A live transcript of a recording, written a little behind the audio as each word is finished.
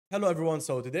Hello everyone,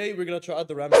 so today we're gonna try out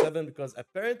the Ram 7 because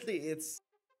apparently it's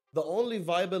the only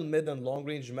viable mid and long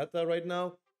range meta right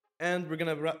now, and we're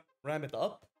gonna ram it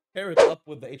up, pair it up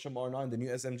with the HMR9, the new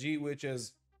SMG, which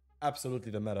is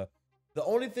absolutely the meta. The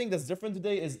only thing that's different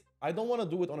today is I don't want to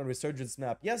do it on a resurgence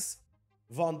map. Yes,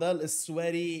 Vandal is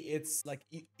sweaty,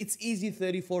 it's easy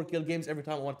 34 kill games every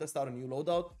time I want to test out a new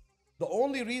loadout. The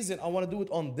only reason I want to do it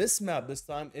on this map this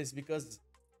time is because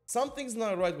something's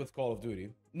not right with Call of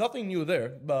Duty. Nothing new there,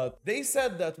 but they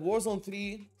said that Warzone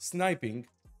 3 sniping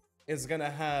is gonna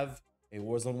have a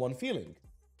Warzone 1 feeling.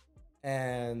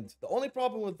 And the only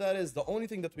problem with that is the only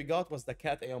thing that we got was the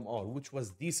Cat AMR, which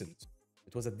was decent.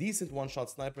 It was a decent one-shot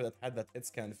sniper that had that hit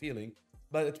scan feeling,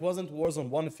 but it wasn't Warzone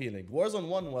 1 feeling. Warzone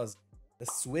 1 was the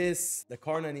Swiss, the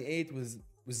Car 98 with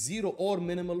zero or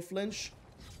minimal flinch.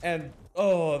 And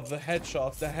oh, the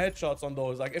headshots on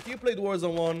those. Like if you played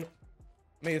Warzone 1,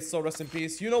 may it so rest in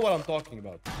peace, you know what I'm talking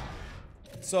about.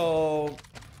 So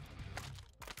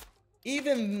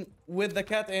even with the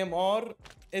Cat AMR,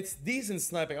 it's decent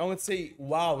sniping. I would say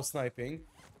wow sniping.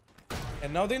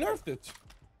 And now they nerfed it.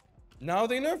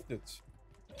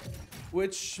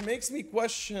 Which makes me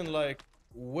question, like,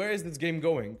 where is this game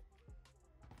going?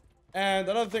 And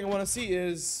another thing I want to see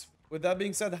is, with that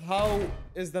being said, how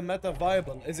is the meta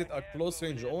viable? Is it a close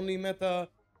range only meta?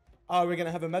 Are we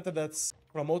gonna have a meta that's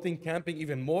promoting camping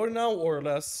even more now or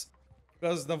less?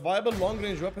 Because the viable long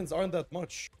range weapons aren't that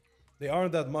much. They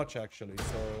aren't that much actually.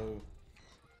 So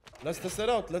let's test it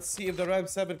out. Let's see if the Ram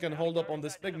 7 can hold up on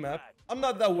this big map. I'm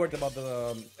not that worried about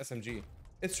the SMG.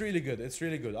 It's really good. It's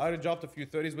really good. I already dropped a few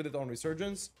 30s with it on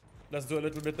Resurgence. Let's do a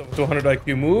little bit of a 200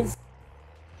 IQ move.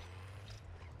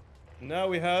 Now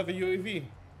we have a UAV.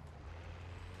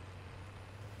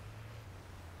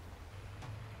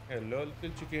 Hello,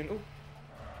 little chicken.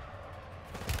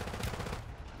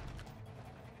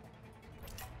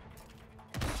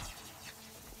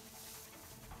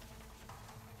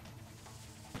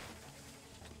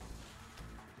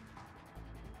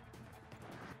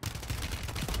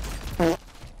 Oh.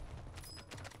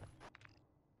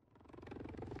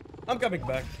 I'm coming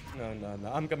back. No.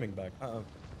 I'm coming back.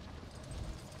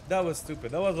 That was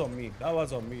stupid. That was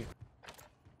on me.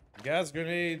 Gas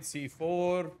grenade,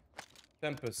 C4,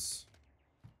 Tempest.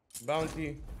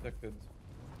 Bounty, detected.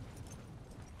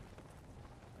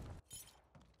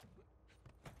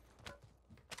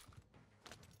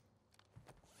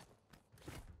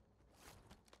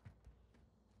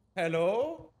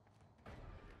 Hello?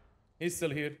 He's still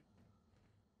here.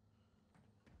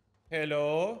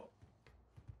 Hello?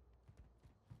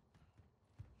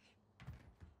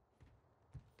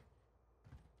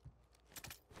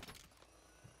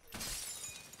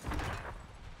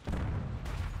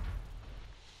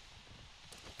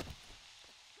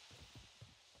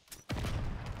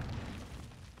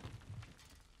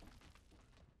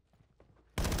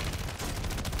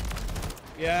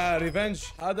 Yeah,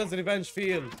 revenge. How does revenge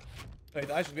feel? Wait,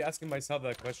 I should be asking myself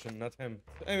that question, not him.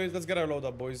 Anyways, let's get our load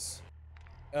up, boys.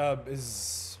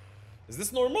 Is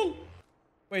this normal?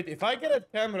 Wait, if I get a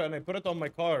camera and I put it on my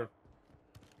car,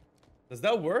 does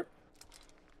that work?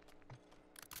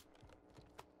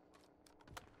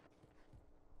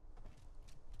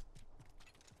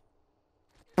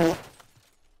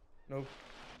 Nope.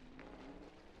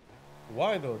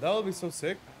 Why though? That would be so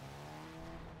sick.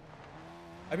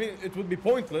 I mean, it would be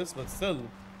pointless, but still.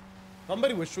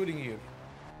 Somebody was shooting here.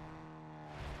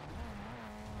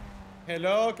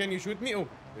 Hello, can you shoot me? Oh,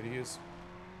 there he is.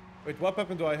 Wait, what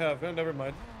weapon do I have? Never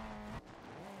mind.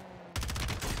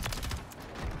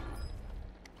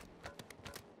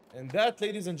 And that,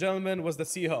 ladies and gentlemen, was the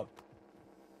C-Hub.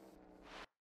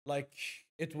 Like,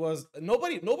 it was...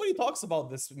 Nobody talks about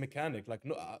this mechanic. Like,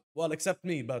 no, well, except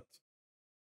me, but...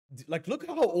 Like, look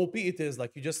how OP it is.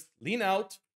 Like, you just lean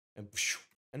out and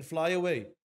fly away.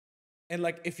 And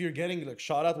like if you're getting like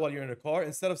shot at while you're in a car,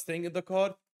 instead of staying in the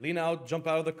car, lean out, jump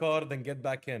out of the car, then get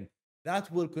back in. That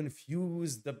will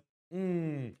confuse the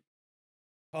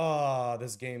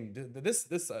this game,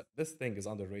 this thing is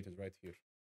underrated right here.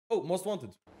 Oh, most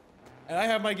wanted. And I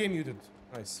have my game muted.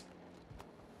 Nice.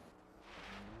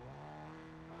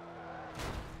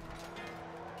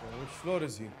 Which floor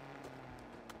is he?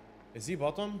 Is he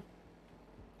bottom?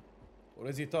 Or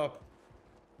is he top?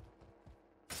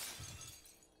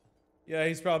 Yeah,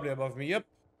 he's probably above me, yep.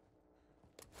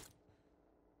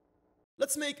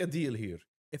 Let's make a deal here.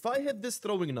 If I hit this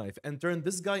throwing knife and turn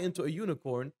this guy into a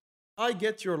unicorn, I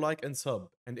get your like and sub.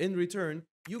 And in return,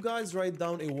 you guys write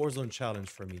down a Warzone challenge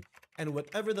for me. And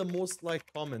whatever the most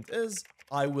liked comment is,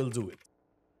 I will do it.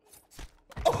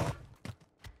 Oh.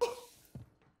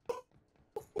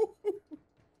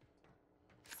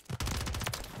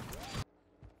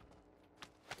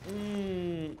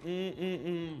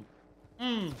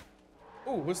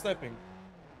 who's sniping?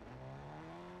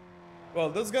 Well,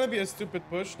 this is gonna be a stupid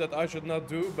push that I should not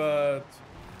do, but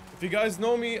if you guys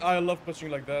know me, I love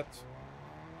pushing like that.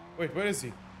 Wait, where is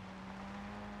he?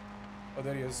 Oh,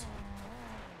 there he is.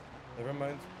 Never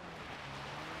mind.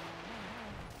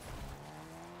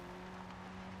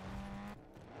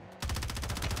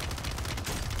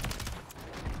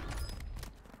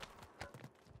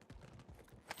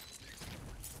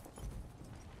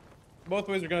 Both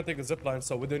ways, we're gonna take the zipline,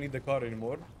 so we don't need the car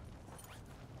anymore.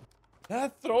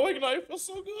 That throwing knife was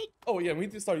so good. Oh yeah, we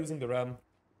need to start using the ram.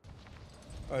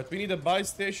 Alright, we need a buy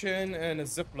station and a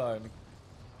zipline.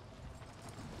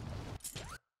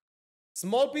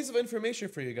 Small piece of information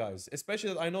for you guys,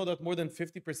 especially that I know that more than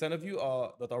 50% of you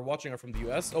that are watching are from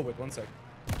the US. Oh wait, one sec.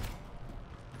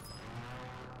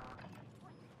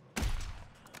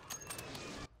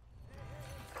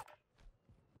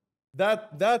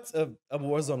 That's a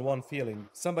Warzone 1 feeling.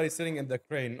 Somebody sitting in the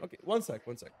crane. Okay, one sec.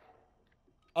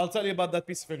 I'll tell you about that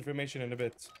piece of information in a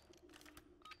bit.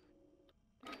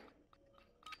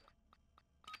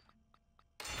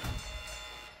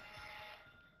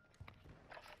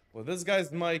 Well, this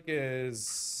guy's mic is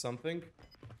something.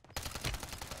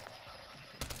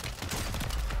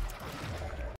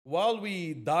 While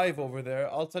we dive over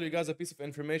there, I'll tell you guys a piece of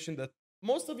information that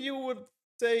most of you would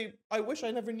say, I wish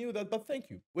I never knew that, but thank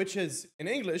you. Which is, in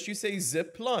English, you say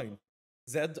zip line.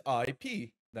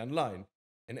 Z-I-P, then line.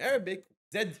 In Arabic,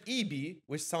 Z-E-B,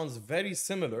 which sounds very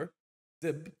similar.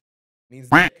 Zib means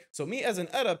dick. So me as an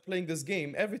Arab playing this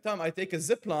game, every time I take a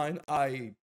zip line,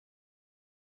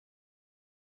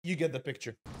 you get the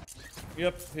picture.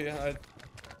 Yep, yeah.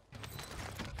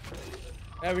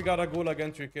 And we got a Gulag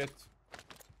entry kit.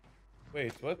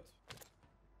 Wait, what?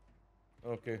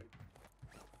 Okay.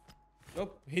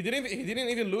 Nope, he didn't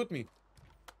even loot me.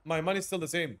 My money's still the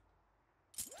same,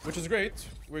 which is great.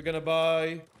 We're gonna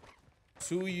buy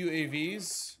 2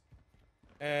 UAVs,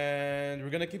 and we're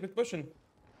gonna keep it pushing.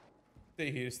 Stay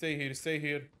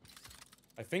here.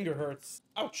 My finger hurts.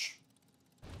 Ouch.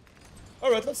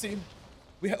 All right, let's see.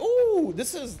 Ooh,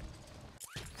 this is.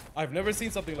 I've never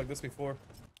seen something like this before.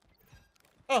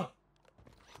 Oh.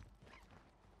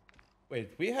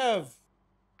 Wait, we have.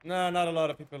 Nah, not a lot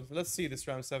of people. Let's see this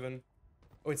round 7.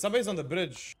 Oh, wait, somebody's on the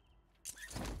bridge.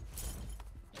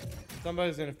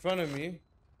 Somebody's in front of me.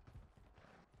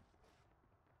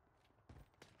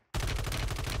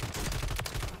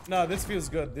 Nah, this feels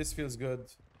good. This is good.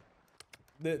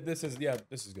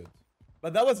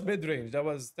 But that was mid-range. That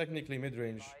was technically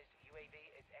mid-range.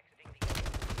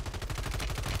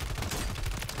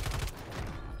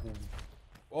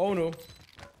 Oh no.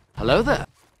 Hello there.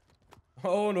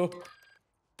 Oh no.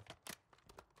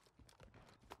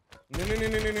 No.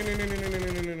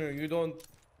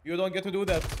 You don't get to do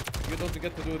that. You don't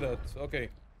get to do that.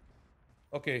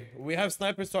 Okay. We have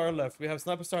sniper star left.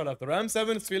 The Ram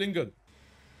 7 is feeling good.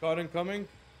 Car incoming.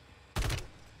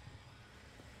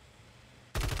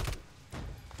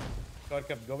 Car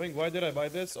kept going. Why did I buy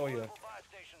this? Oh yeah.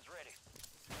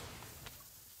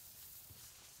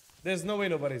 There's no way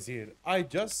nobody's here. I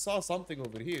just saw something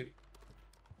over here.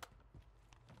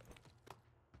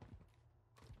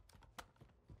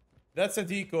 That's a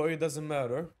decoy, it doesn't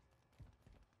matter.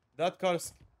 That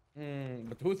car's...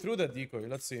 but who threw that decoy?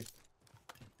 Let's see.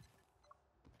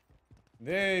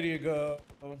 There you go.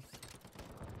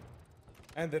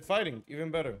 And they're fighting, even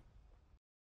better.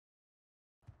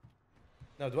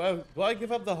 Now, do I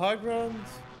give up the high ground?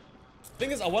 Thing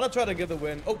is, I want to try to get the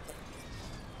win. Oh!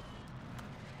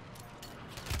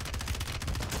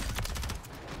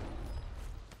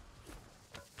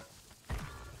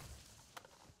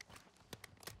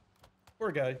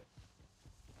 Poor guy.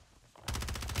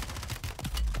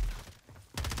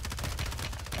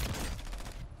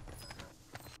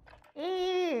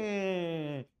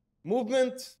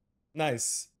 Movement,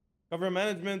 nice. Cover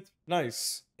management,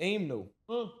 nice. Aim, no.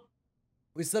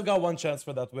 We still got one chance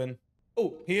for that win.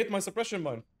 Oh, he hit my suppression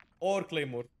mine. Or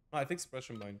claymore. No, I think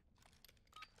suppression mine.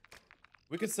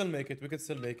 We can still make it.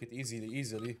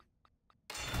 Easily.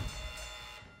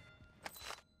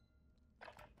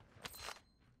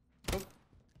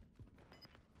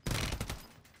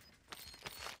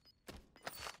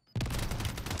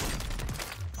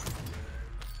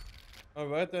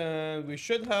 Alright, and we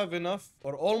should have enough,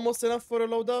 or almost enough for a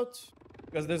loadout.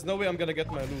 Because there's no way I'm gonna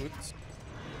get my loot.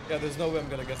 Yeah, there's no way I'm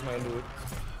gonna get my loot.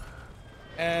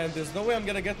 And there's no way I'm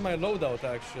gonna get my loadout,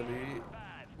 actually.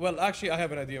 Well, actually, I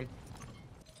have an idea.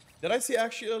 Did I see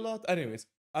actually a lot? Anyways,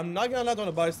 I'm not gonna land on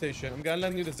a buy station. I'm gonna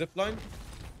land near the zip line.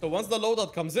 So once the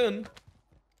loadout comes in,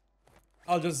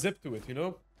 I'll just zip to it, you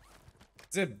know?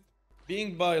 Zip.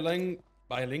 Being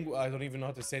Bilingual. I don't even know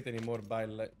how to say it anymore.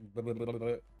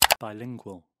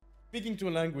 Bilingual. Speaking two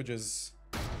languages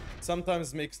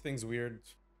sometimes makes things weird.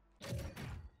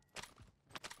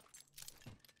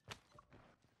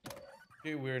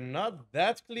 Okay, we're not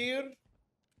that clear.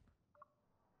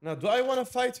 Now, do I want to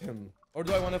fight him? Or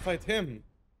do I want to fight him?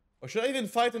 Or should I even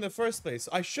fight in the first place?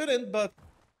 I shouldn't, but...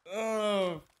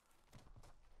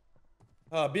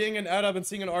 being an Arab and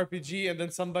seeing an RPG and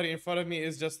then somebody in front of me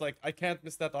is just like, I can't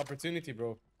miss that opportunity,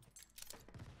 bro.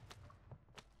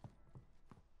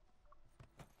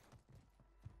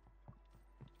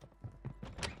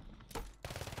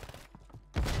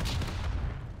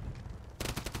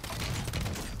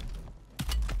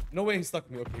 No way he stuck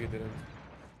me. Okay, he didn't.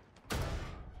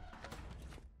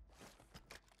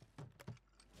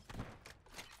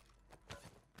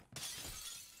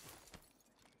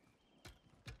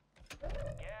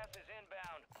 Gas is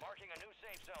inbound, marking a new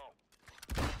safe zone.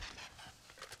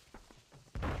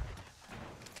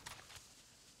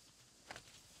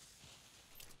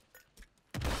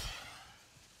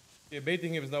 Okay,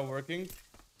 baiting him is not working.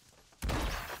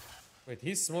 Wait,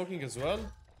 he's smoking as well?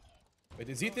 Wait,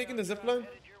 is he taking the zipline?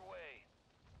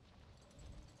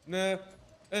 Nah.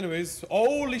 Anyways,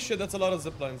 holy shit, that's a lot of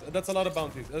ziplines. That's a lot of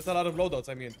bounties. That's a lot of loadouts,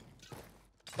 I mean.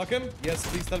 Stuck him? Yes,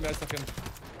 please tell me I stuck him.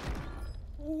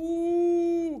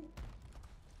 Ooh.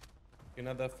 Okay,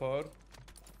 not that far.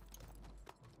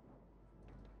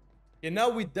 Okay, now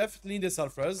we definitely need a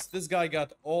self-res. This guy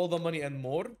got all the money and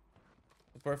more.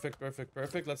 Perfect, perfect,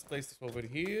 perfect. Let's place this over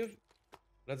here.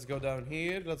 Let's go down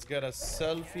here. Let's get a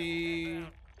selfie.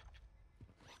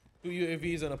 2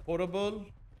 UAVs and a portable.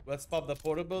 Let's pop the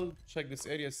portable. Check this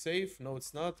area is safe. No,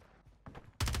 it's not.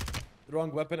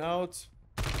 Wrong weapon out.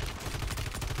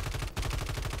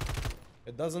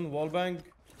 It doesn't wallbang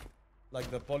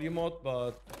like the polymod,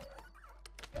 but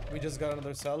we just got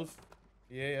another self.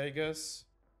 Yay, I guess.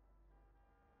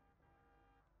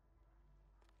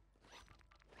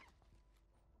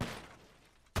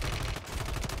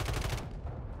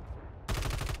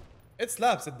 It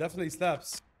slaps. It definitely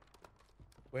slaps.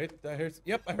 Wait, that hurts.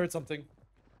 Yep, I heard something.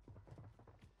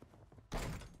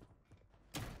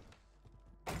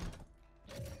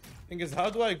 Thing is, how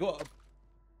do I go up?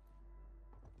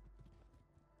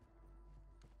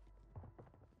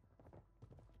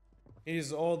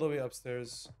 He's all the way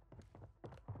upstairs.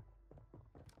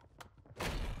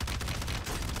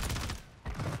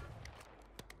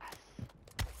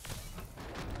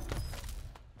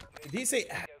 Did he say?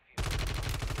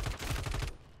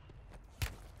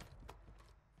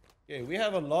 Okay, we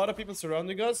have a lot of people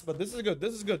surrounding us, but this is good.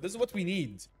 This is good. This is what we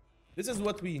need. This is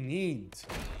what we need.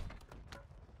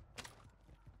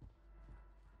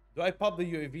 Do I pop the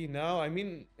UAV now? I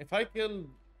mean, if I kill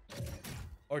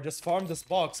or just farm this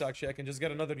box, actually, I can just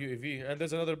get another UAV. And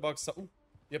there's another box. Ooh,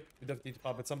 yep, we definitely need to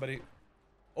pop it. Somebody.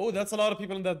 Oh, that's a lot of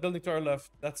people in that building to our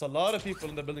left. That's a lot of people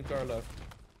in the building to our left.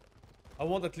 I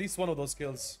want at least one of those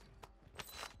kills.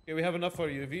 Okay, we have enough for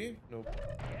a UAV? Nope.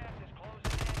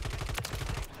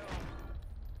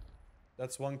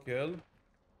 That's one kill.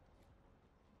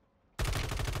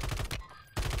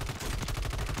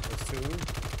 That's two.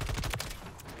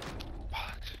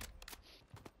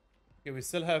 Okay, we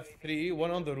still have 3. One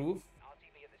on the roof.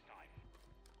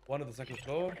 One on the second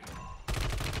floor.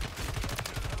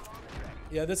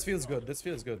 Yeah, this feels good. This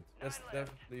feels good. This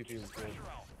definitely feels good.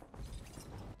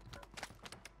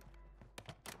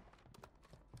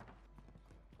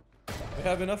 We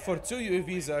have enough for 2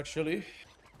 UAVs actually.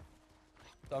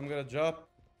 So I'm gonna drop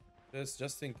this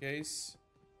just in case.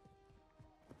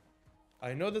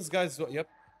 I know this guy's... Yep.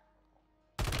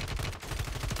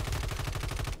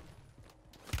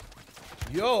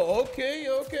 Yo, okay.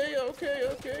 Oh,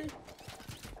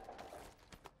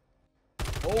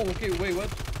 okay, wait,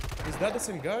 what? Is that the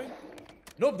same guy?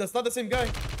 Nope, that's not the same guy.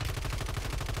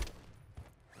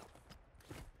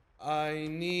 I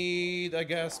need a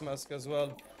gas mask as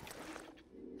well.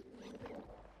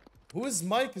 Whose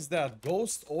mic is that?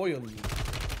 Ghost Oil.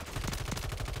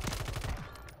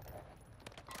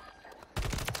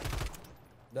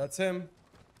 That's him.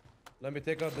 Let me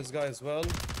take out this guy as well.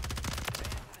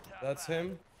 That's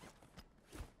him.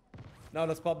 Now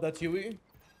let's pop that Huey.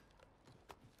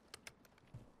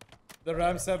 The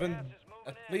Ram 7,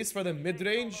 at least for the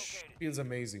mid-range, feels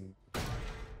amazing.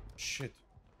 Shit.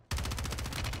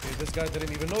 Okay, this guy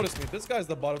didn't even notice me. This guy's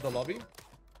the bottom of the lobby.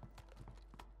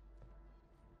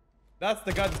 That's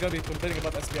the guy that's gonna be complaining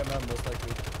about SBMM most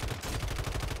likely.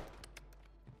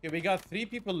 Okay, we got 3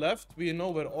 people left. We know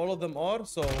where all of them are,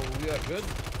 so we are good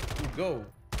to go.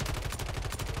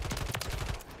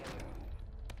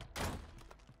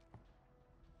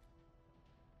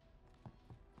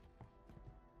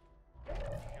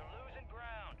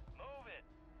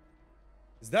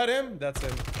 Is that him? That's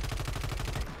him.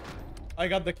 I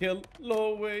got the kill.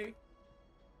 No way.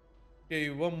 Okay,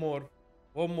 one more.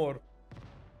 One more.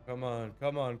 Come on,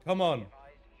 come on, come on.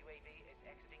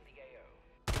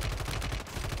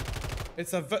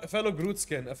 It's a fellow Groot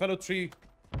skin, a fellow tree.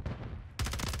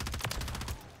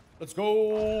 Let's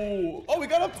go. Oh, we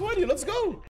got up 20. Let's go.